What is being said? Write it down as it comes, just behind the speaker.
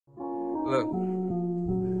Look.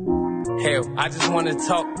 Hell, I just wanna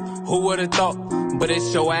talk. Who would've thought? But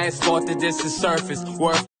it's your ass fault that this is surface.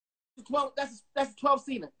 Worth 12, that's a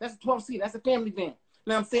 12-seater. That's a 12-seater. That's a family van. You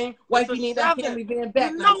know what I'm saying? Wifey need that family van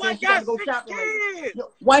back. You know I got go shopping later.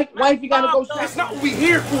 Wife, you gotta go shopping. That's not what we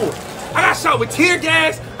here for. I got shot with tear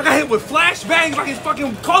gas. I got hit with flashbangs like it's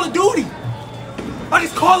fucking Call of Duty. Like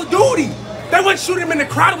it's Call of Duty. They wasn't shooting him in the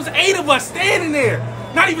crowd. It was 8 of us standing there.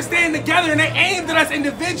 Not even standing together, and they aimed at us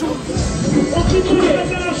individually.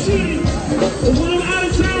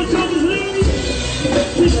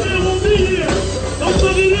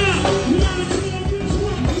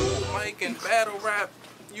 Mike in battle rap,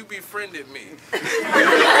 you befriended me.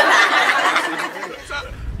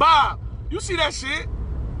 Bob, you see that shit?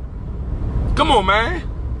 Come on, man.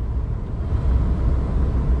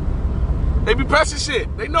 They be pressing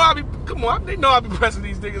shit. They know I be, come on, they know I be pressing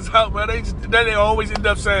these niggas out, but then they always end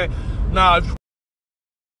up saying, nah.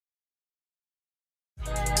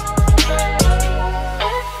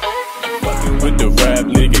 With the rap,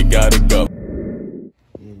 nigga gotta go.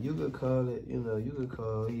 Yeah, you could call it, you know, you could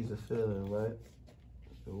call He's a Feeling, right?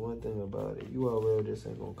 The one thing about it, URL just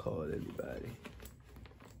ain't gonna call anybody.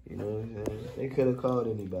 You know what I'm saying? They could have called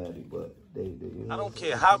anybody, but they you know. I don't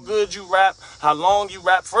care how good you rap, how long you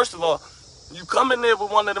rap. First of all, you come in there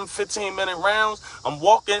with one of them 15-minute rounds, I'm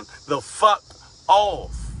walking the fuck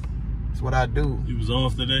off. That's what I do. You was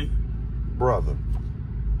off today? Brother,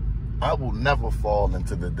 I will never fall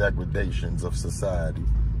into the degradations of society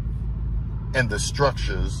and the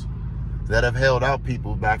structures that have held our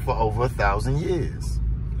people back for over 1,000 years.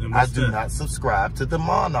 I do not subscribe to the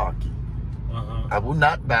monarchy. I will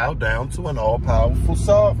not bow down to an all-powerful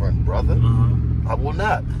sovereign, brother. I will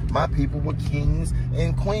not. My people were kings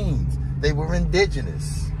and queens. They were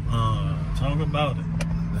indigenous. Talk about it.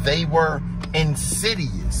 They were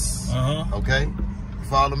insidious. Okay? You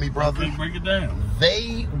follow me, brother? Okay, break it down.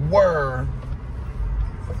 They were...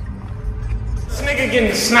 This nigga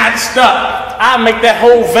getting snatched up. I'll make that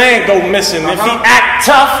whole van go missing. If he act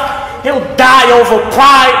tough, he'll die over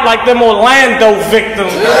pride like them Orlando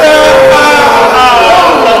victims.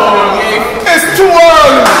 It's too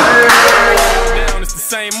early. It's the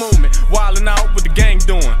same movement. Wildin' out with the gang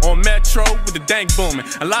doing. On Metro with the dank booming.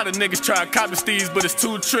 A lot of niggas try to copy these, but it's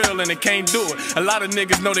too trill and they can't do it. A lot of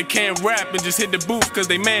niggas know they can't rap and just hit the booth cause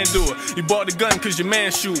they man do it. You bought the gun cause your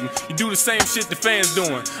man shooting. You do the same shit the fans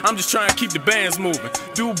doing. I'm just trying to keep the bands moving.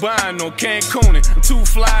 Dubai on Cancun. I'm too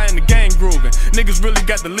fly and the gang grooving. Niggas really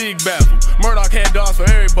got the league battle. Murdoch had dogs for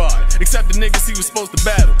everybody, except the niggas he was supposed to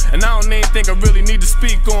battle. And I don't even think I really need to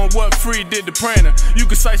speak on what Free did to Prana. You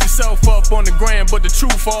can size yourself up on the gram, but the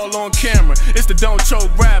truth all on camera. It's the Don't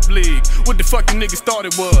Choke Rap League. What the fuck you niggas thought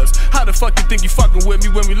it was? How the fuck you think you fucking with me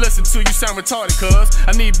when we listen to you sound retarded, cuz?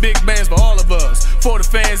 I need big bands for all of us, for the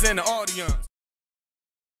fans and the audience.